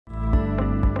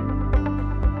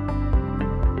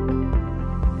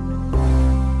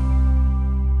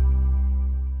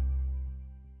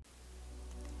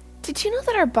Did you know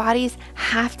that our bodies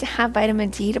have to have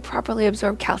vitamin D to properly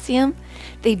absorb calcium?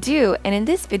 They do, and in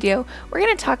this video, we're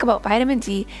going to talk about vitamin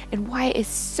D and why it is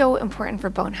so important for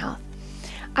bone health.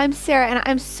 I'm Sarah, and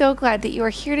I'm so glad that you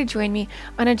are here to join me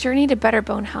on a journey to better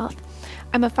bone health.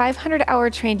 I'm a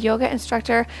 500-hour trained yoga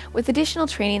instructor with additional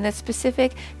training that's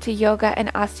specific to yoga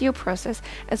and osteoporosis,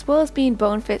 as well as being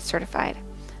BoneFit certified.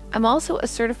 I'm also a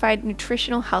certified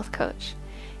nutritional health coach.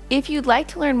 If you'd like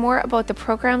to learn more about the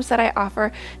programs that I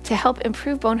offer to help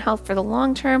improve bone health for the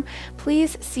long term,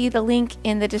 please see the link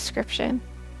in the description.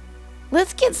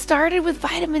 Let's get started with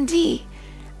vitamin D.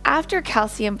 After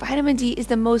calcium, vitamin D is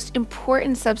the most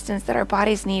important substance that our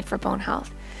bodies need for bone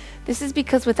health. This is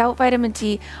because without vitamin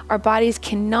D, our bodies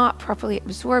cannot properly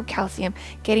absorb calcium,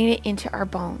 getting it into our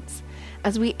bones.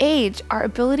 As we age, our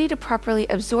ability to properly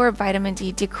absorb vitamin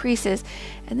D decreases,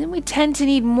 and then we tend to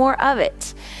need more of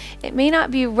it. It may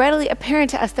not be readily apparent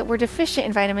to us that we're deficient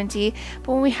in vitamin D,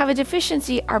 but when we have a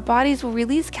deficiency, our bodies will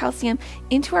release calcium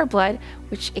into our blood,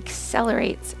 which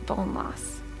accelerates bone loss.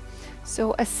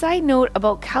 So a side note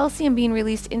about calcium being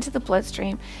released into the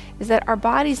bloodstream is that our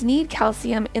bodies need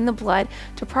calcium in the blood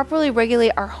to properly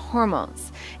regulate our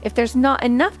hormones. If there's not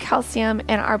enough calcium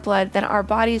in our blood, then our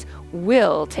bodies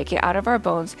will take it out of our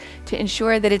bones to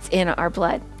ensure that it's in our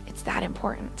blood. It's that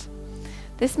important.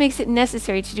 This makes it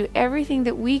necessary to do everything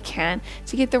that we can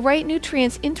to get the right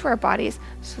nutrients into our bodies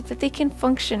so that they can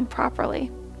function properly.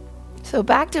 So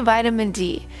back to vitamin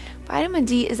D. Vitamin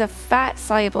D is a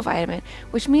fat-soluble vitamin,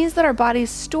 which means that our bodies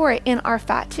store it in our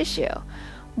fat tissue.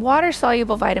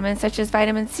 Water-soluble vitamins such as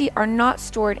vitamin C are not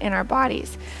stored in our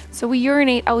bodies, so we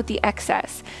urinate out the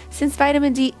excess. Since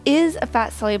vitamin D is a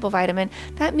fat-soluble vitamin,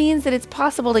 that means that it's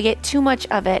possible to get too much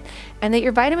of it, and that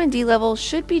your vitamin D level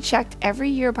should be checked every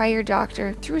year by your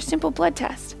doctor through a simple blood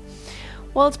test.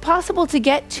 While it's possible to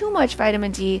get too much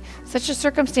vitamin D, such a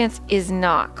circumstance is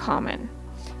not common.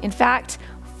 In fact,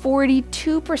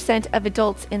 42% of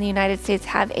adults in the United States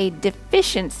have a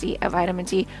deficiency of vitamin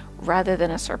D rather than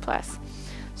a surplus.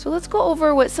 So let's go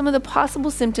over what some of the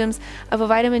possible symptoms of a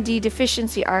vitamin D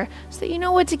deficiency are so that you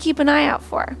know what to keep an eye out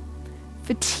for.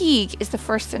 Fatigue is the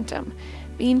first symptom.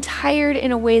 Being tired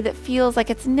in a way that feels like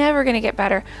it's never going to get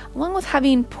better, along with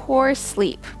having poor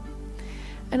sleep.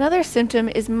 Another symptom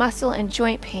is muscle and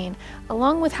joint pain,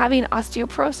 along with having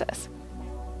osteoporosis.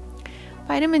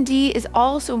 Vitamin D is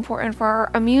also important for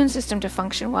our immune system to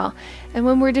function well, and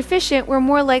when we're deficient, we're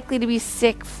more likely to be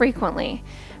sick frequently.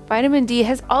 Vitamin D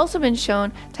has also been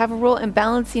shown to have a role in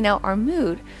balancing out our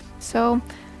mood. So,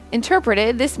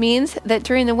 interpreted, this means that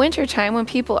during the winter time when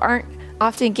people aren't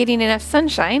often getting enough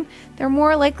sunshine, they're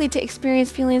more likely to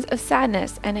experience feelings of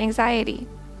sadness and anxiety.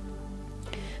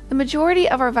 The majority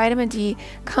of our vitamin D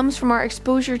comes from our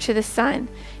exposure to the sun.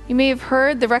 You may have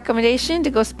heard the recommendation to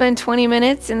go spend 20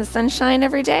 minutes in the sunshine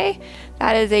every day.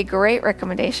 That is a great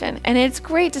recommendation, and it's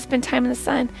great to spend time in the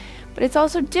sun, but it's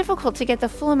also difficult to get the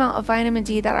full amount of vitamin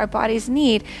D that our bodies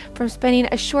need from spending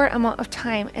a short amount of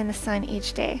time in the sun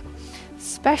each day,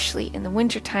 especially in the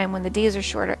winter time when the days are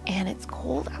shorter and it's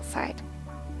cold outside.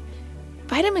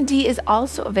 Vitamin D is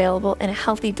also available in a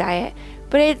healthy diet,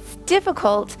 but it's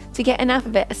difficult to get enough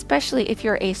of it, especially if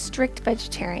you're a strict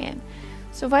vegetarian.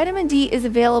 So vitamin D is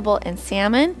available in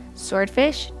salmon,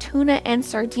 swordfish, tuna, and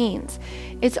sardines.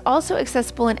 It's also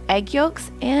accessible in egg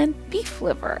yolks and beef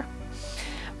liver.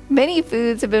 Many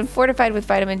foods have been fortified with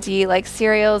vitamin D, like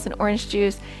cereals and orange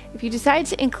juice. If you decide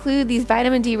to include these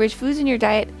vitamin D-rich foods in your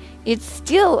diet, it's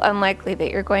still unlikely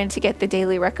that you're going to get the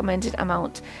daily recommended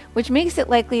amount, which makes it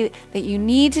likely that you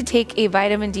need to take a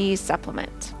vitamin D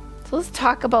supplement. So let's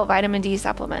talk about vitamin D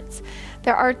supplements.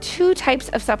 There are two types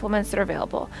of supplements that are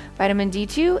available, vitamin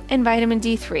D2 and vitamin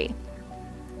D3.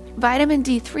 Vitamin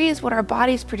D3 is what our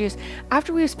bodies produce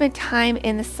after we've spent time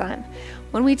in the sun.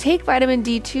 When we take vitamin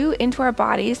D2 into our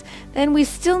bodies, then we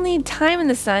still need time in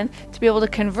the sun to be able to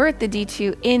convert the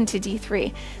D2 into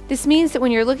D3. This means that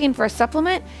when you're looking for a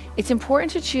supplement, it's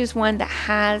important to choose one that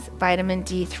has vitamin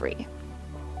D3.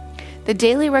 The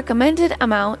daily recommended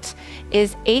amount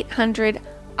is 800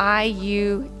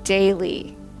 IU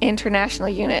daily, international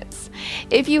units.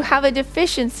 If you have a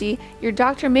deficiency, your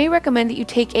doctor may recommend that you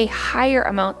take a higher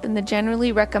amount than the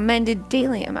generally recommended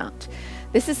daily amount.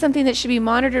 This is something that should be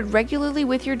monitored regularly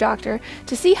with your doctor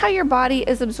to see how your body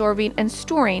is absorbing and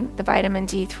storing the vitamin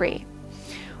D3.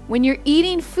 When you're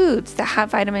eating foods that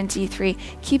have vitamin D3,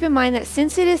 keep in mind that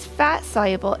since it is fat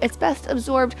soluble, it's best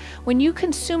absorbed when you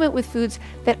consume it with foods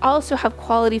that also have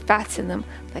quality fats in them,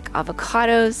 like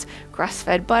avocados,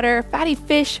 grass-fed butter, fatty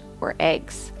fish, or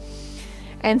eggs.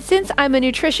 And since I'm a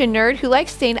nutrition nerd who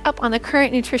likes staying up on the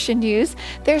current nutrition news,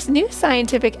 there's new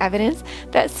scientific evidence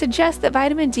that suggests that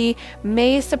vitamin D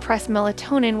may suppress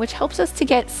melatonin, which helps us to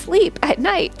get sleep at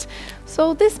night.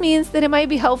 So this means that it might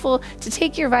be helpful to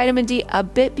take your vitamin D a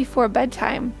bit before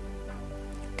bedtime.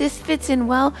 This fits in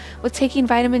well with taking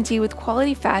vitamin D with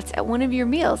quality fats at one of your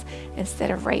meals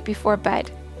instead of right before bed.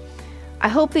 I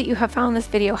hope that you have found this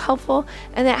video helpful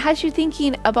and that has you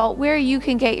thinking about where you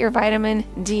can get your vitamin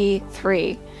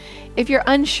D3. If you're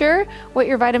unsure what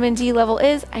your vitamin D level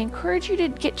is, I encourage you to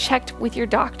get checked with your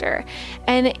doctor.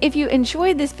 And if you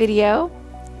enjoyed this video,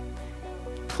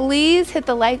 please hit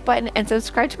the like button and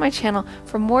subscribe to my channel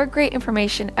for more great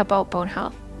information about bone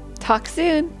health. Talk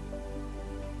soon.